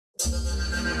Sup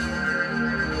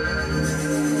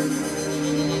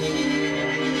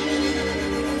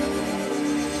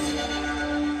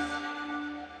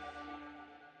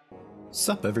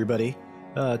everybody.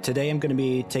 Today I'm going to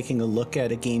be taking a look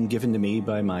at a game given to me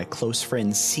by my close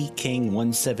friend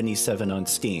CKing177 on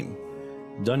Steam,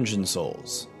 Dungeon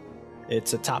Souls.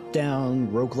 It's a top-down,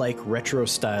 roguelike,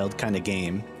 retro-styled kind of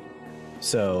game.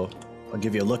 So I'll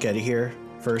give you a look at it here.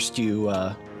 First you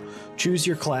choose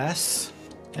your class,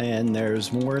 and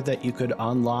there's more that you could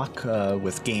unlock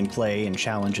with gameplay and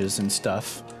challenges and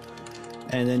stuff.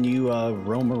 And then you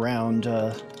roam around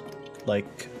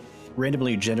like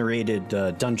randomly generated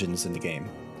dungeons in the game.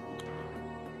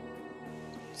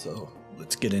 So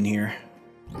let's get in here.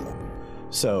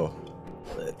 So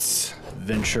let's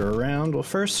venture around. Well,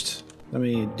 first let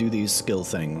me do these skill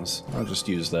things. I'll just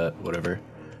use that, whatever.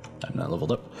 I'm not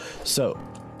leveled up. So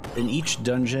in each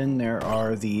dungeon there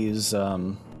are these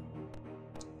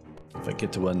if I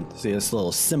get to one, see this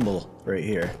little symbol right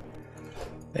here,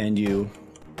 and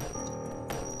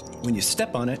when you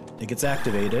step on it, it gets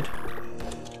activated.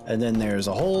 And then there's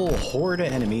a whole horde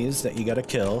of enemies that you gotta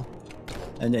kill.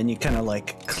 And then you kind of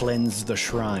like cleanse the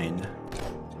shrine.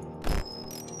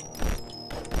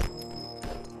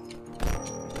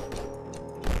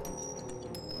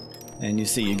 And you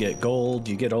see you get gold,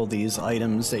 you get all these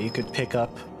items that you could pick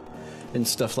up and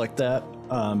stuff like that.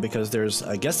 Because there's,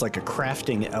 I guess, like a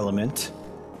crafting element,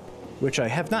 which I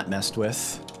have not messed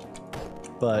with.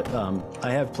 But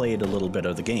I have played a little bit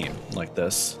of the game like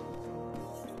this.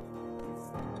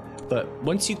 But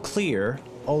once you clear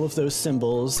all of those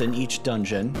symbols in each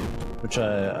dungeon, which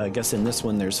I guess in this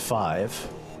one there's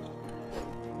 5,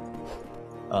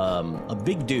 a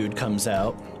big dude comes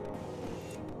out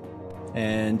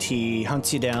and he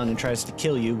hunts you down and tries to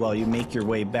kill you while you make your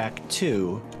way back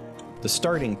to the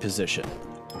starting position.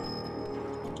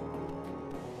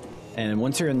 And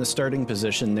once you're in the starting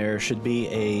position, there should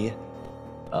be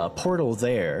a portal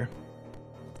there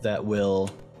that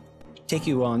will take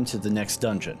you on to the next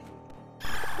dungeon.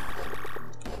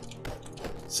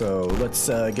 So let's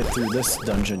get through this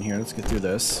dungeon here. Let's get through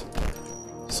this.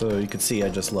 So you can see I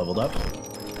just leveled up.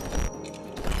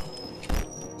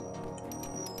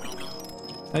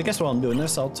 I guess while I'm doing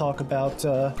this, I'll talk about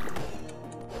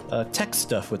tech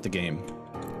stuff with the game.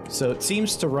 So it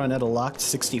seems to run at a locked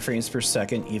 60 frames per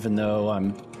second, even though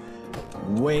I'm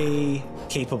way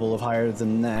capable of higher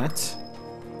than that.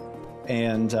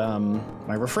 And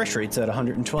my refresh rate's at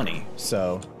 120,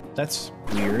 so that's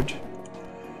weird.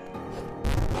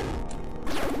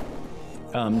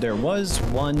 There was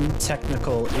one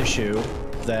technical issue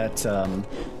that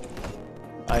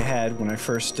I had when I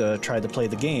first tried to play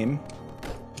the game,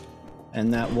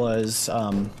 and that was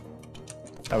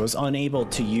I was unable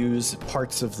to use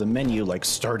parts of the menu, like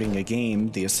starting a game,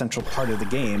 the essential part of the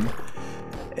game,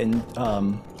 and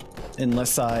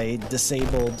unless I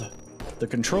disabled the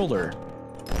controller,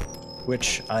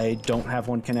 which I don't have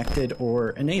one connected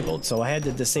or enabled. So I had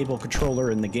to disable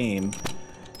controller in the game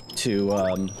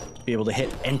to be able to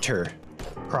hit enter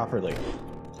properly,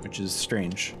 which is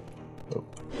strange. Oh.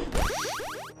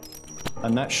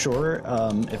 I'm not sure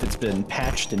if it's been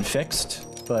patched and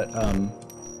fixed, but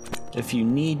if you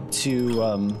need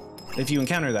to, if you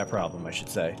encounter that problem, I should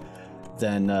say,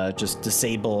 then just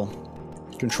disable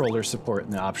controller support in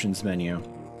the options menu.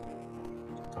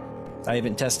 I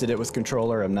haven't tested it with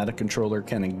controller. I'm not a controller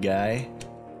kind of guy.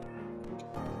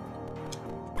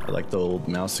 I like the old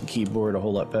mouse and keyboard a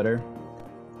whole lot better.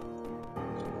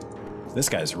 This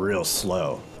guy's real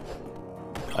slow.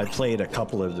 I played a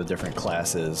couple of the different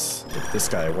classes, but this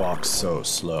guy walks so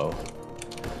slow.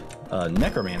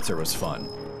 Necromancer was fun.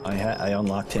 I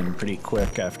unlocked him pretty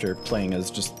quick after playing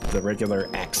as just the regular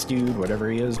axe dude, whatever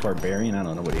he is, barbarian, I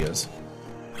don't know what he is.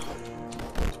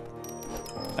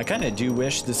 I kind of do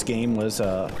wish this game was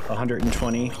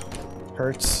 120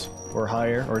 hertz or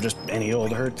higher, or just any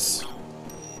old hertz.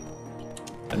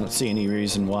 I don't see any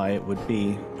reason why it would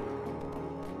be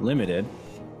limited.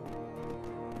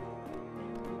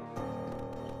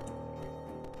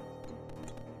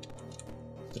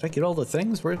 Did I get all the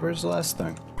things? Where's the last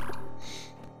thing?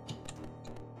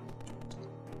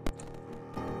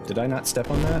 Did I not step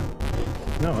on that?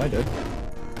 No, I did.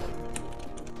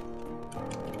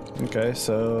 Okay,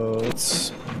 so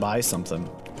let's buy something,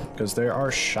 because there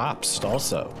are shops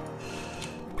also.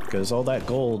 Because all that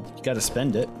gold, you gotta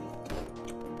spend it.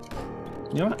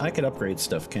 You know what? I could upgrade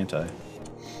stuff, can't I?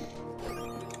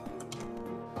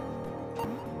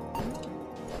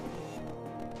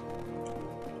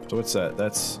 So what's that?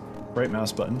 That's right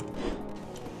mouse button.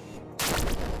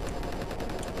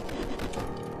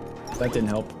 That didn't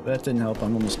help. That didn't help.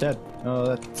 I'm almost dead.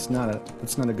 Oh, that's not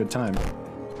a good time.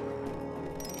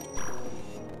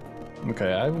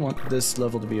 Okay, I want this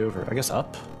level to be over. I guess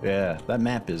up? Yeah, that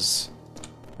map is...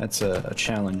 That's a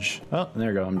challenge. Oh, there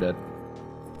we go, I'm dead.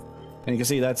 And you can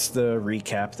see that's the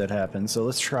recap that happened. So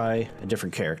let's try a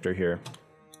different character here.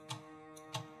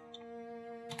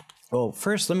 Well,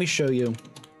 first let me show you.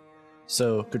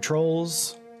 So,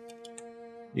 controls,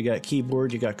 you got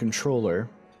keyboard, you got controller.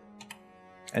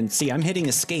 And see, I'm hitting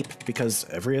escape because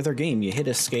every other game you hit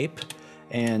escape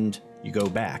and you go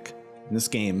back. And this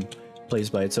game plays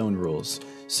by its own rules.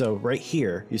 So right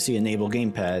here, you see enable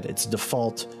gamepad. Its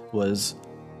default was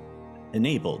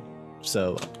enabled.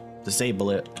 So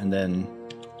disable it and then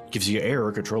gives you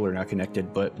error, controller not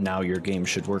connected, but now your game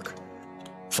should work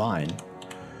fine.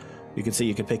 You can see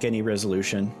you can pick any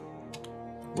resolution.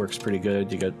 Works pretty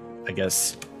good. You got, I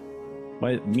guess,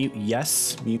 mute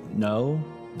yes, mute no.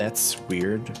 That's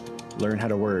weird. Learn how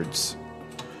to words.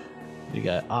 You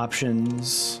got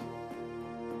options.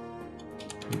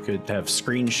 You could have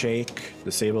screen shake,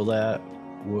 disable that.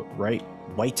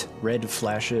 White, red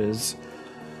flashes,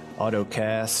 auto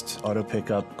cast, auto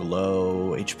pickup,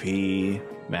 glow, HP,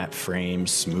 map frame,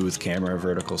 smooth camera,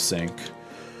 vertical sync.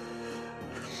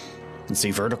 And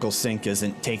see, vertical sync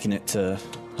isn't taking it to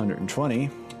 120,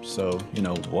 so, you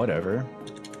know, whatever.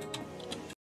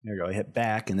 There you go, I hit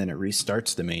back and then it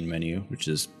restarts the main menu, which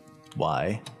is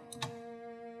why.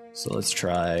 So let's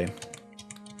try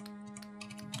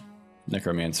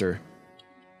Necromancer.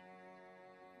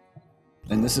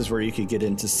 And this is where you could get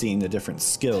into seeing the different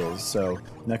skills. So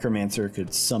Necromancer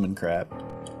could summon crap.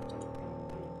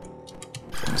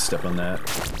 Let me step on that.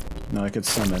 Now I could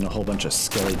summon a whole bunch of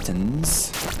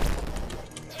skeletons.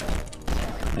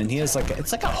 And he has like,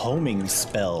 it's like a homing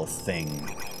spell thing,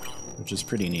 which is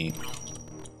pretty neat.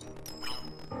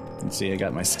 You can see I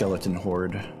got my skeleton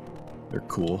horde. They're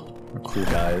cool. They're cool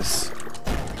guys.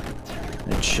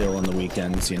 They chill on the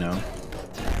weekends, you know.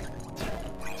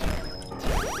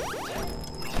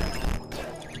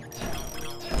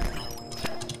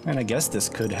 And I guess this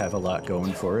could have a lot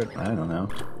going for it. I don't know.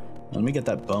 Let me get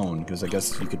that bone, because I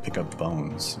guess you could pick up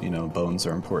bones. You know, bones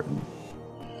are important.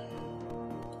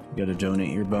 You gotta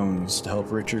donate your bones to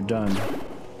help Richard Dunn.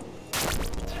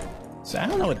 So I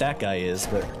don't know what that guy is,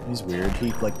 but he's weird.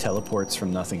 He like teleports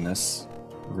from nothingness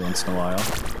every once in a while.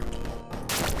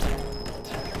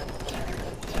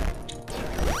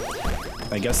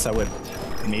 I guess I would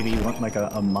maybe want like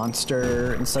a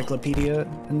monster encyclopedia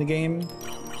in the game.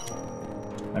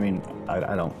 I mean,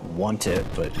 I don't want it,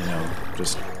 but you know,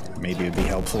 just maybe it'd be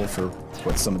helpful for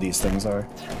what some of these things are.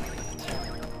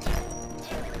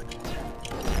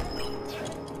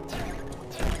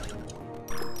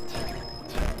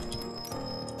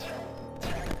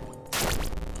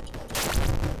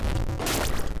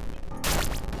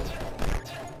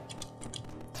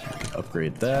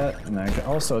 Upgrade that, and I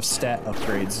also have stat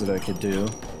upgrades that I could do.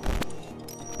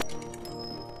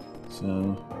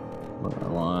 So, what do I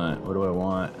want? What do I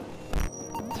want?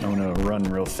 I want to run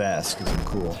real fast because I'm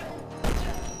cool.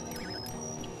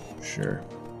 Sure.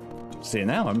 See,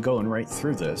 now I'm going right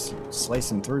through this,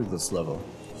 slicing through this level.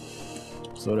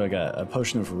 So what do I got? A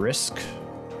potion of risk.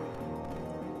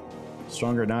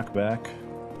 Stronger knockback.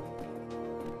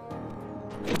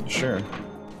 Sure.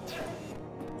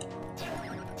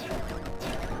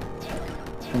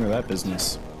 Look at that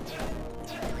business.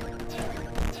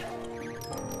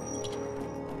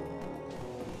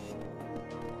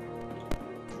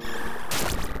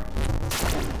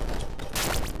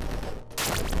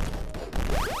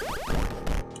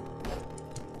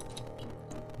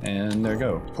 And there you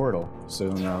go, portal. So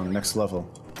now next level.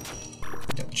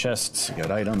 You got chests, you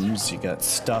got items, you got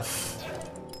stuff.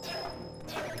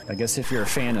 I guess if you're a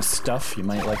fan of stuff, you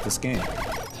might like this game.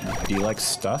 Do you like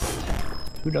stuff?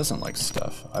 Who doesn't like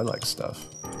stuff? I like stuff.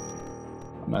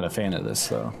 I'm not a fan of this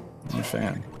though. I'm a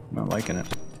fan. I'm not liking it.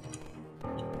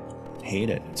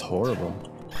 Hate it. It's horrible.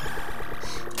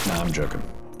 Nah, I'm joking.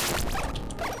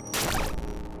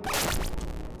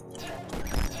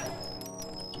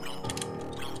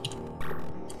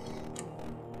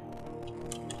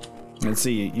 And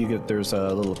see, you get, there's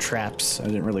little traps. I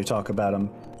didn't really talk about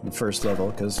them in the first level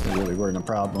because they really weren't a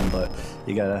problem, but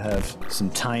you gotta have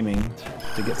some timing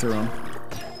to get through them.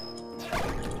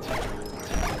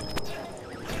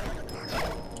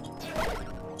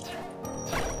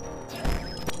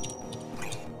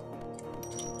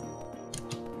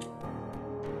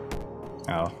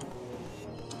 Ow.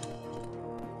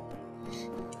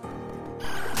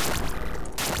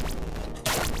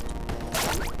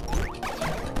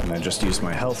 And I just used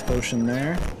my health potion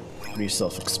there. Pretty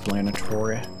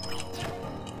self-explanatory.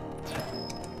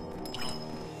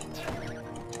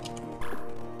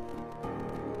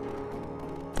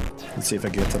 Let's see if I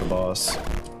can get to the boss.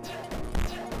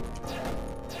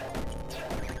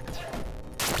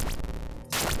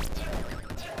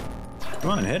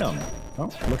 Come on, hit him. Oh,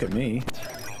 look at me,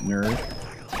 nerd.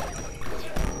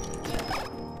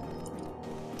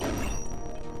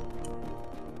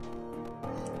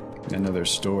 Another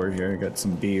store here, got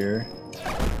some beer.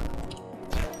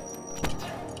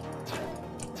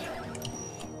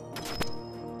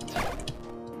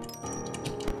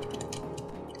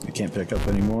 I can't pick up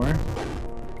anymore.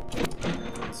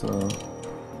 So,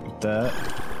 with that.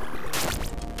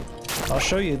 I'll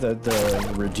show you the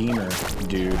Redeemer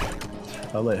dude.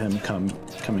 I'll let him come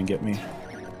and get me.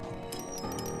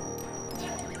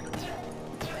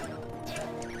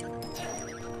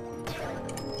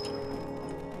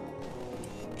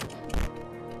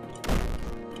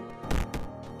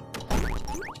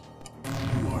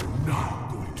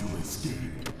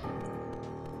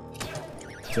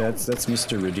 So that's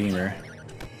Mr. Redeemer.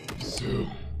 So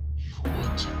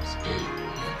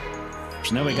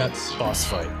now we got boss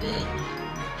fight.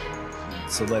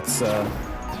 So let's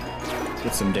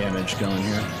get some damage going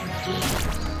here.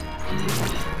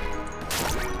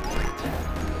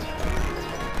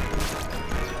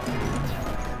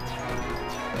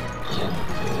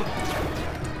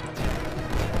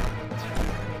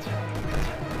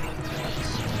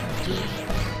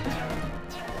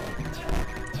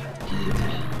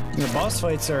 The boss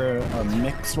fights are a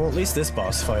mix. Well, at least this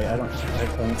boss fight, I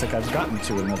don't think I've gotten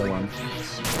to another one.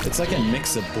 It's like a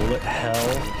mix of bullet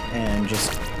hell and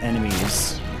just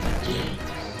enemies.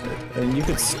 And you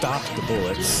could stop the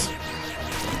bullets,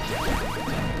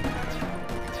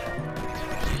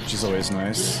 which is always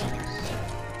nice.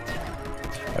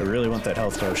 I really want that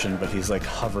health potion, but he's like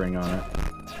hovering on it.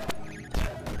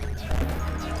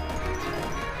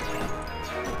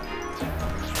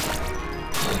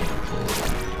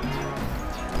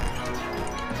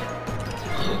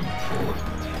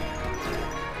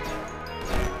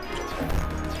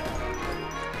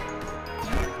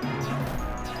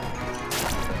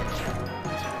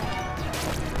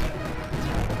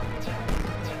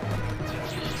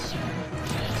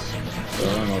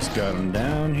 Almost got him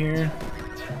down here.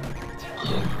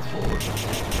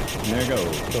 There you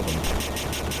go, kill him.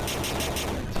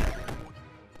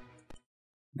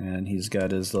 And he's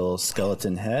got his little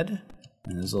skeleton head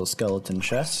and his little skeleton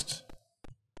chest.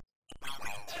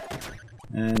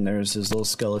 And there's his little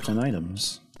skeleton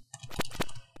items.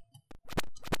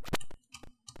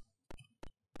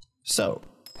 So,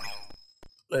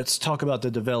 let's talk about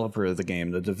the developer of the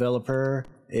game. The developer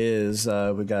is,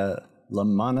 we got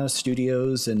Lamana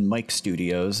Studios and Mike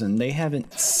Studios, and they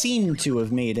haven't seemed to have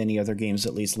made any other games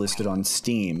at least listed on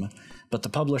Steam. But the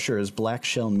publisher is Black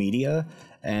Shell Media,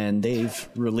 and they've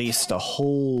released a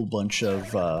whole bunch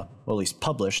of, well, at least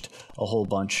published a whole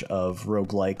bunch of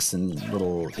roguelikes and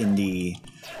little indie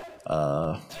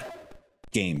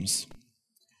games.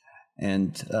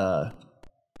 And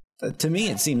to me,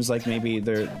 it seems like maybe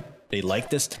they like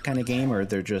this kind of game, or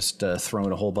they're just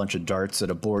throwing a whole bunch of darts at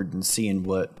a board and seeing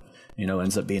what, you know,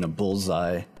 ends up being a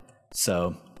bullseye.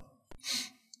 So,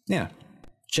 yeah,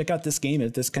 check out this game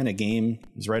if this kind of game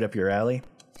is right up your alley.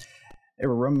 It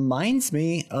reminds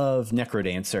me of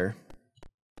Necrodancer,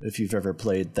 if you've ever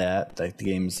played that. Like, the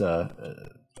game's,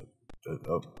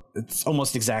 it's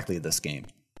almost exactly this game.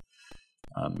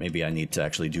 Maybe I need to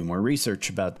actually do more research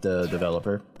about the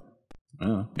developer. I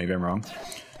don't know, maybe I'm wrong.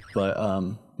 But,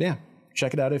 yeah,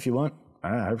 check it out if you want.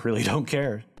 I really don't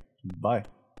care. Bye.